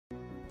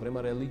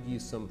prema religiji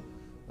sam,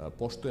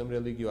 poštujem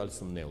religiju, ali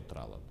sam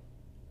neutralan.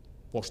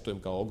 Poštujem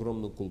kao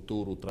ogromnu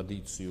kulturu,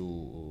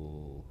 tradiciju.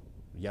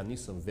 Ja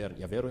nisam vernik,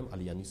 ja verujem,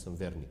 ali ja nisam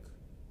vernik.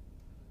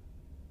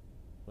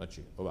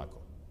 Znači, ovako,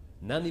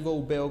 na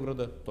nivou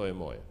Beograda, to je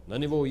moje. Na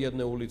nivou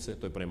jedne ulice,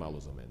 to je premalo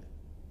za mene.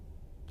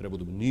 Treba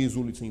da bude niz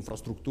ulica,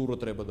 infrastrukturu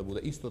treba da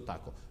bude isto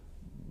tako.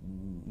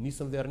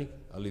 Nisam vernik,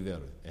 ali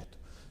verujem. Eto.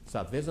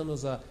 Sad, vezano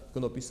za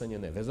ikonopisanje,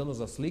 ne. Vezano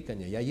za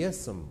slikanje, ja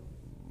jesam,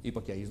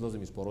 ipak ja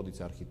izlazim iz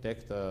porodice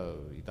arhitekta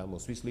i tamo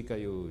svi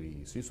slikaju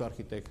i svi su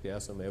arhitekti, ja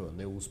sam, evo,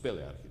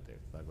 neuspeli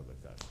arhitekt, tako da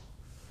kažem.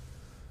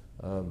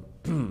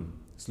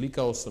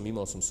 Slikao sam,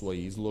 imao sam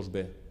svoje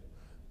izložbe,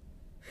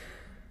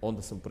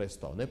 onda sam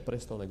prestao, ne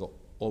prestao, nego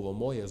ovo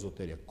moje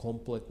ezoterija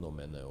kompletno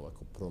mene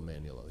ovako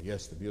promenila.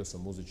 Jeste, bio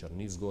sam muzičar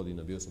niz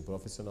godina, bio sam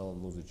profesionalan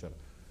muzičar.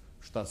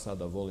 Šta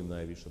sada volim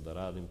najviše da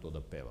radim, to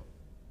da pevam.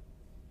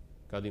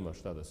 Kad ima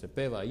šta da se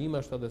peva,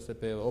 ima šta da se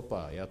peva,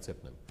 opa, ja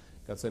cepnem.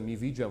 Kad se mi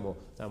viđamo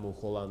tamo u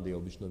Holandiji,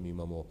 obično mi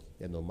imamo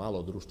jedno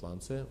malo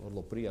društvance,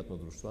 vrlo prijatno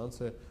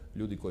društvance,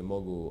 ljudi koji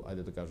mogu,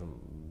 ajde da kažem,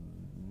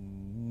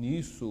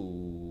 nisu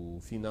u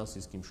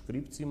finansijskim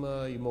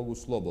škripcima i mogu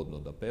slobodno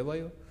da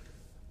pevaju.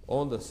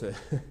 Onda se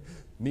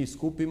mi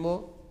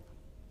skupimo,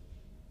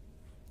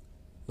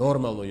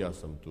 normalno ja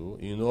sam tu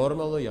i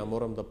normalno ja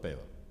moram da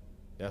pevam.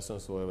 Ja sam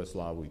svoje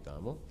slavu i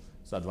tamo,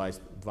 sad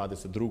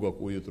 22.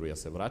 ujutru ja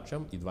se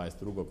vraćam i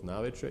 22.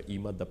 naveče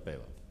ima da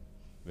pevam.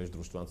 Već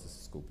društvanca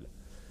se skuplja.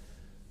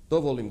 To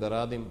volim da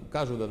radim,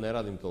 kažu da ne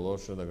radim to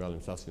loše, da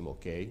radim sasvim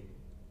okej.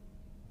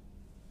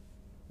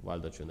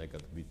 Valjda će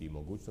nekad biti i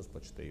mogućnost, pa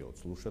ćete i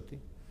odslušati.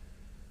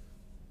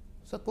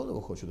 Sad ponovo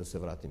hoću da se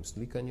vratim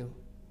slikanju,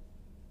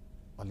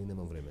 ali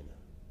nemam vremena.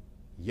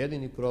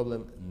 Jedini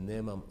problem,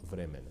 nemam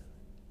vremena.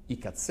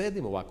 I kad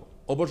sedim ovako,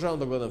 obožavam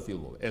da gledam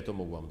filmove, eto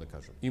mogu vam da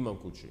kažem, imam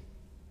kući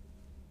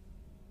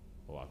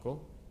ovako,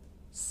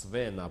 sve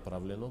je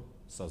napravljeno,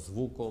 sa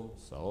zvukom,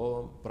 sa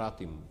ovom,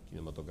 pratim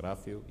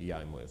kinematografiju, i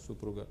ja i moja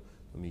supruga,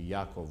 mi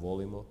jako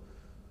volimo,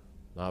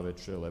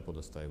 naveče, lepo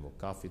da stavimo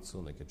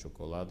kaficu, neke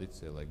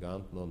čokoladice,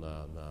 elegantno,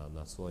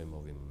 na svojim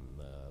ovim,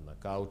 na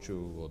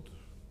kauču od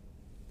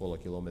pola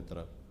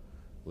kilometra,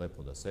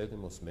 lepo da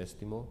sedimo,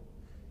 smestimo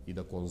i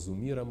da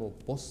konzumiramo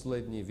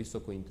poslednji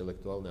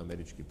visokointelektualni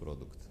američki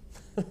produkt.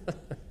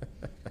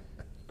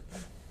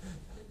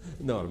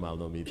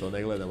 Normalno mi to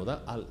ne gledamo,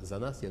 da, ali za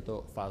nas je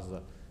to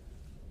faza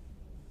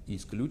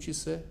isključi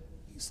se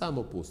i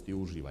samo pusti,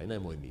 uživaj,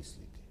 nemoj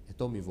misliti.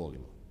 To mi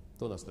volimo,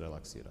 to nas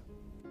relaksira.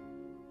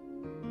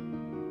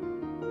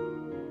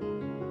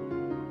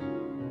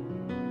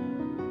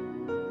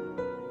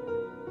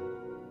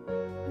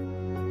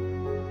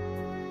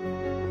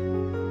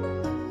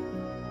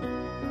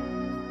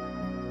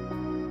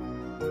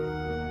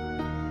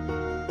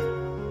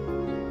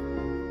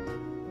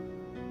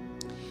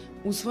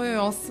 U svojoj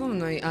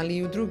osnovnoj, ali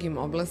i u drugim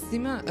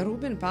oblastima,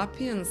 Ruben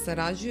Papian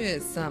sarađuje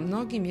sa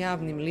mnogim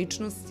javnim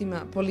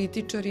ličnostima,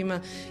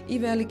 političarima i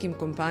velikim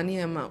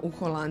kompanijama u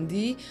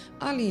Holandiji,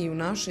 ali i u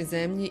našoj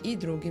zemlji i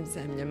drugim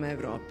zemljama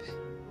Evrope.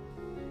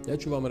 Ja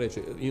ću vam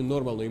reći, i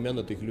normalno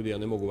imena tih ljudi ja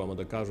ne mogu vama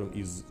da kažem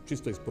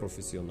čisto iz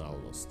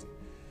profesionalnosti.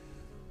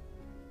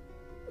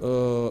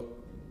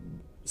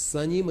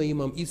 Sa njima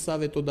imam i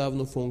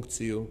savjetodavnu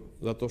funkciju,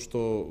 zato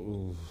što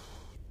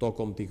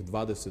tokom tih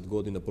 20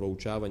 godina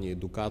proučavanja i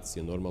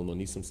edukacije, normalno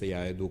nisam se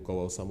ja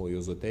edukovao samo i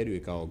ezoteriju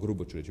i kao,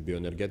 grubo ću reći, bio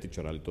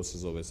energetičar, ali to se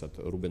zove sad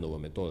Rubenova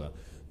metoda,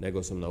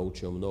 nego sam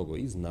naučio mnogo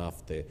iz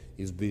nafte,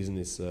 iz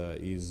biznisa,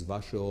 iz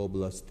vaše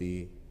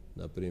oblasti,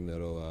 na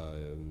primjer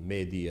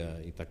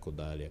medija i tako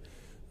dalje.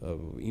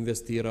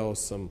 Investirao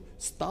sam,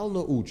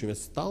 stalno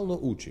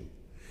učim.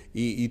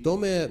 I to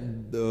me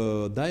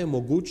daje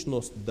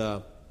mogućnost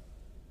da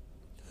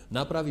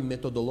napravim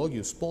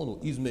metodologiju, sponu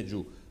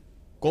između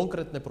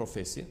konkretne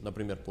profesije, na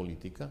primjer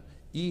politika,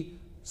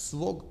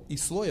 i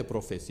svoje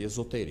profesije,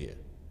 ezoterije.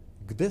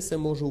 Gde se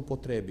može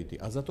upotrebiti?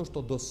 A zato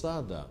što do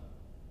sada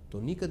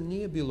to nikad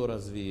nije bilo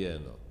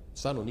razvijeno.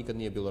 Stvarno nikad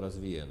nije bilo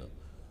razvijeno.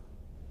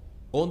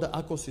 Onda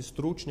ako si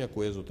stručnjak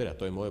u ezoteriji, a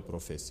to je moja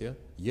profesija,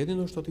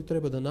 jedino što ti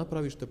treba da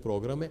napraviš te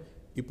programe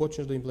i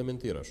počneš da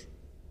implementiraš.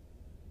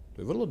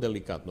 To je vrlo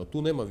delikatno.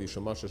 Tu nema više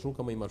mašeš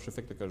rukama, imaš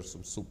efekte, kažeš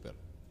sam super.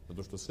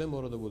 Zato što sve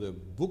mora da bude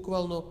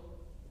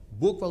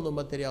bukvalno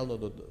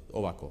materijalno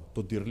ovako,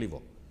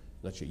 dodirljivo.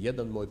 Znači,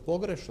 jedan moj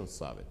pogrešan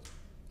savjet,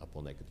 a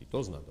ponekad i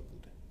to zna da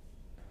bude,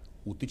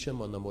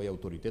 utičemo na moj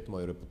autoritet,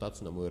 moju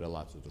reputaciju, na moju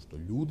relaciju, zato što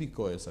ljudi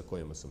sa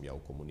kojima sam ja u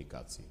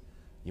komunikaciji,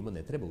 njima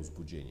ne treba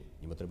uzbuđenje,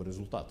 njima treba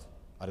rezultat.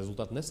 A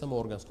rezultat ne samo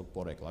organskog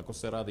porekla. Ako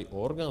se radi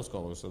o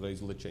organskom, ako se radi o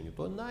izlečenju,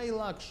 to je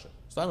najlakše.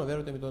 Stvarno,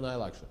 verujte mi, to je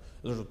najlakše.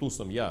 Zato što tu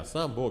sam ja,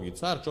 sam Bog i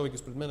car, čovjek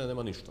ispred mene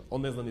nema ništa.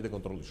 On ne zna ni da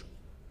kontroliše.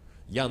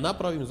 Ja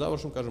napravim,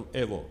 završim, kažem,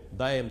 evo,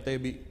 dajem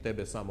tebi,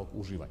 tebe samog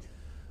uživaj.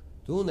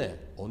 Tu ne,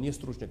 on je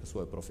stručnjak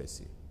svoje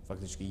profesije.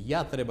 Faktički,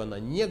 ja treba na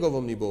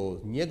njegovom nivou,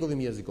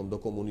 njegovim jezikom da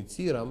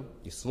komuniciram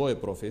iz svoje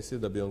profesije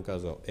da bi on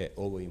kazao,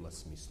 ovo ima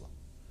smisla.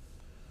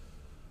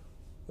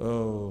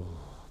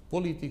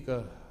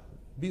 Politika,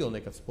 bio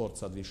nekad sport,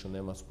 sad više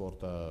nema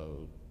sporta,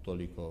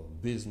 toliko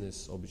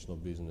biznis, obično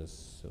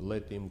biznis.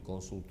 Letim,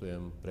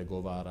 konsultujem,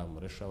 pregovaram,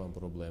 rešavam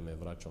probleme,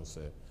 vraćam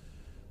se.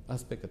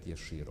 Aspekt je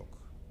širok.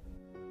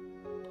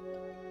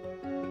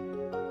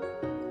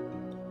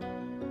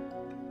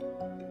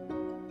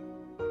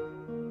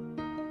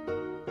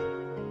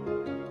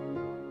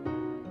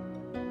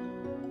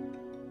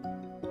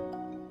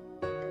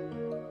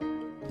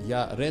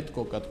 Ja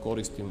retko kad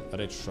koristim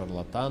reč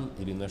šarlatan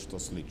ili nešto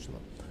slično.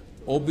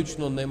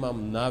 Obično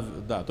nemam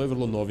da, to je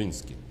vrlo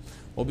novinski.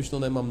 Obično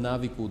nemam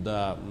naviku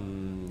da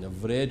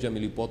vređam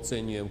ili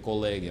podcenjujem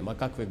kolege, ma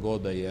kakve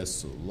god da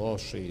jesu,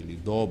 loše ili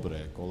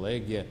dobre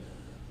kolege.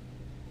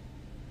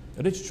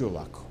 Reći ću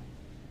ovako,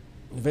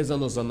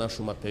 vezano za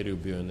našu materiju,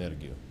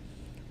 bioenergiju.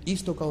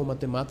 Isto kao u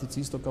matematici,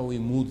 isto kao i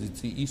u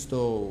muzici,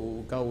 isto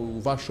kao u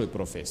vašoj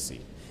profesiji.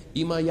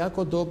 Ima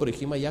jako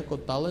dobrih, ima jako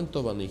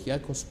talentovanih,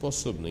 jako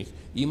sposobnih,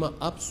 ima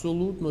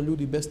apsolutno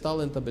ljudi bez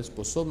talenta, bez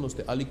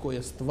sposobnosti, ali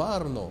koje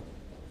stvarno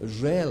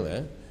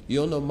žele i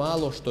ono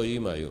malo što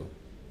imaju,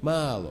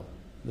 malo,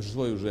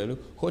 svoju želju,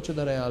 hoće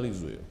da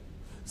realizuju.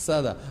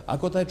 Sada,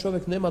 ako taj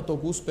čovjek nema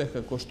tog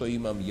uspeha kao što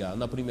imam ja,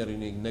 na primjer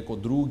neko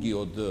drugi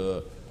od,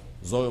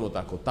 zovemo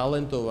tako,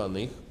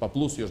 talentovanih, pa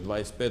plus još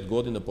 25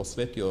 godina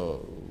posvetio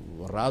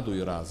radu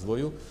i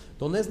razvoju,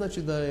 to ne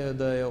znači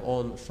da je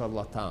on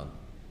šarlatan.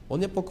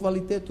 On je po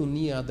kvalitetu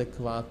nije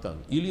adekvatan.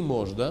 Ili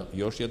možda,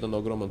 još jedan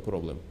ogroman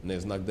problem, ne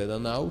zna gde da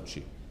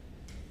nauči.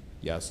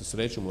 Ja se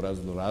srećem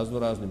u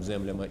raznim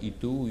zemljama i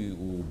tu i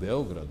u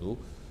Beogradu,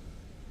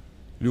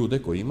 ljude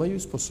koji imaju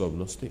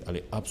sposobnosti,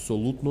 ali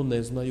apsolutno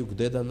ne znaju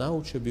gde da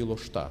nauče bilo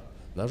šta.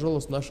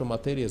 Nažalost, naša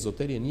materija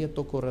ezoterije nije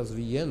toliko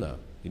razvijena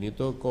i nije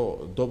toliko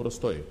dobro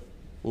stoji.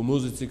 U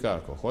muzici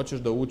kako? Hoćeš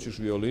da učiš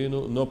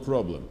violinu? No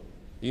problem.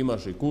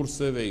 Imaš i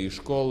kurseve, i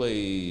škole,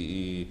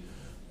 i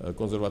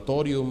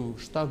konzervatorijum,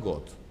 šta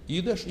god.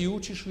 Ideš i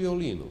učiš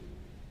violinu.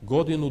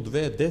 Godinu,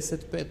 2, 10,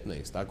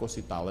 15. Ako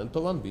si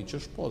talentovan, bit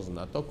ćeš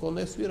poznat. Ako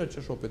ne, svirat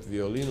ćeš opet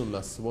violinu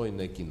na svoj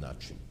neki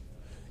način.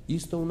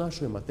 Isto u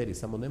našoj materiji,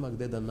 samo nema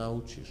gde da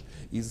naučiš.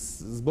 I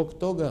zbog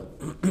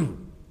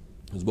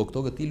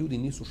toga ti ljudi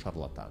nisu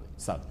šarlatani.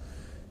 Sad,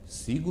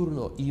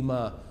 sigurno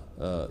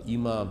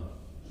ima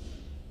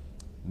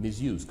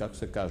misuse, kako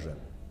se kaže,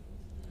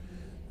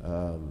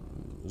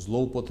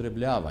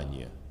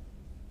 zloupotrebljavanje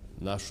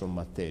našom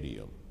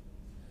materijom.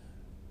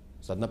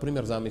 Sad, na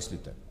primjer,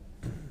 zamislite,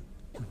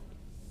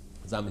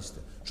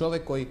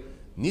 čovjek koji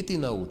niti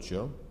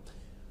naučio,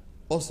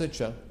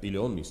 osjeća, ili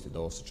on misli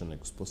da osjeća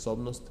neku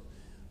sposobnost,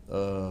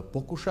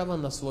 pokušava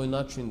na svoj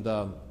način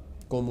da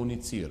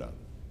komunicira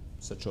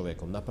sa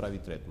čovjekom, napravi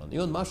tretman. I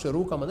on maše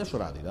rukama, nešto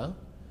radi, da?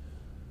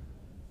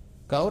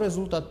 Kao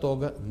rezultat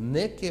toga,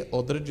 neke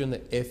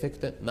određene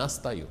efekte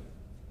nastaju.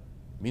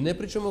 Mi ne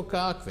pričamo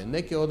kakve,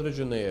 neke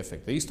određene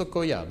efekte. Isto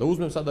kao ja, da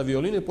uzmem sada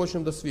violinu i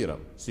počnem da sviram.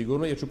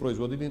 Sigurno ja ću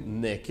proizvoditi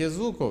neke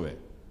zvukove.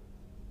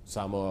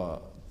 Samo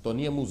to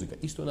nije muzika.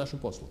 Isto je u našem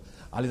poslu.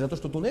 Ali zato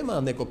što tu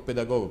nema nekog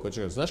pedagoga koji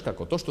će reći, znaš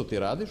kako, to što ti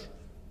radiš,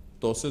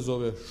 to se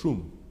zove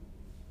šum.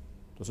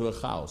 To se zove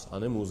haos, a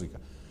ne muzika.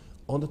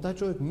 Onda taj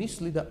čovjek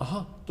misli da,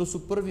 aha, to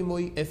su prvi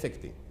moji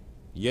efekti.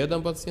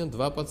 1 pacijent,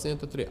 2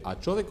 pacijenta, 3. A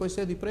čovjek koji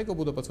sedi preko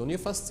bude pacijent, on je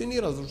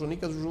fasciniran, zato što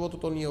nikad u životu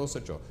to nije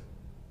osjećao.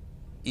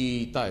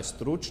 I taj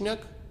stručnjak,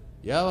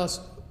 ja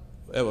vas,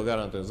 evo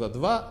garantujem, za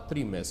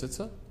 2-3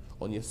 mjeseca,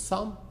 on je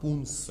sam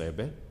pun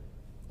sebe,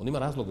 on ima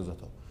razloga za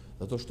to.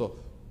 Zato što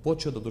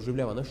počeo da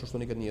doživljava nešto što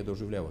nikad nije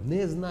doživljavao,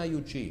 ne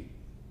znajući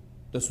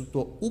da su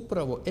to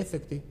upravo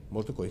efekti,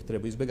 možda kojih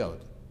treba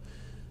izbjegavati.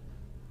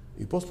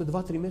 I posle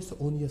 2-3 mjeseca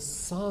on je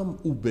sam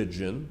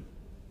ubeđen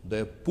da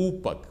je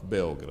pupak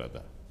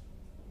Beograda.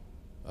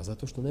 A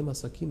zato što nema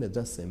sa kime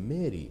da se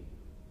meri,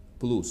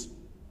 plus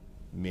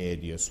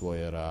medije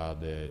svoje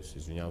rade,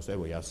 izvinjavam se,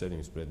 evo ja sedim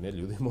ispred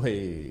medija, ljudi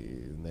moji,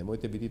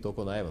 nemojte biti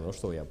toliko naivan, ono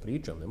što ja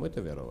pričam,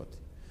 nemojte verovati.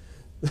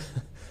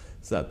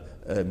 Sad,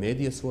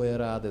 medije svoje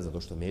rade,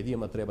 zato što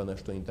medijima treba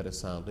nešto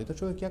interesantno i to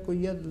čovjek jako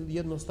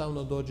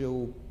jednostavno dođe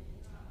u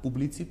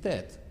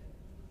publicitet.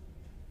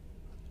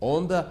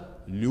 Onda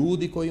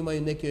ljudi koji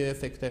imaju neke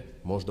efekte,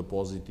 možda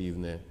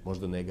pozitivne,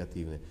 možda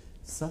negativne,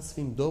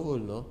 sasvim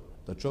dovoljno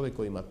da čovjek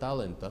koji ima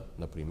talenta,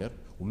 na primjer,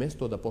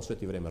 umjesto da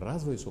posveti vreme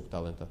razvoju svog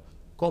talenta,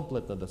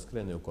 kompletno da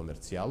skrene u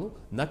komercijalu,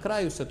 na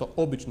kraju se to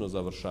obično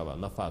završava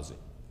na fazi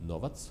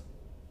novac,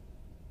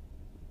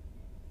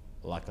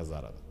 laka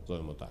zarada,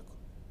 zovemo tako.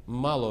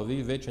 Malo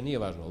veće, nije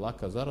važno,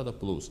 laka zarada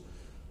plus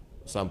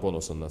sam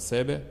ponosan na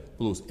sebe,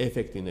 plus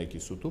efekti neki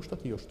su tu, šta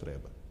ti još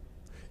treba.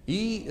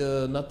 I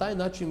na taj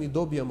način mi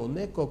dobijamo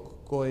nekog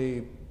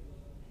koji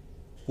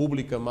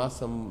publika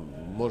masa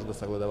možda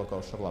sagledava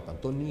kao šarlatan.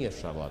 To nije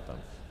šarlatan.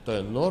 To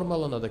je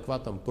normalan,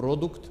 adekvatan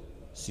produkt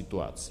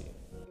situacije.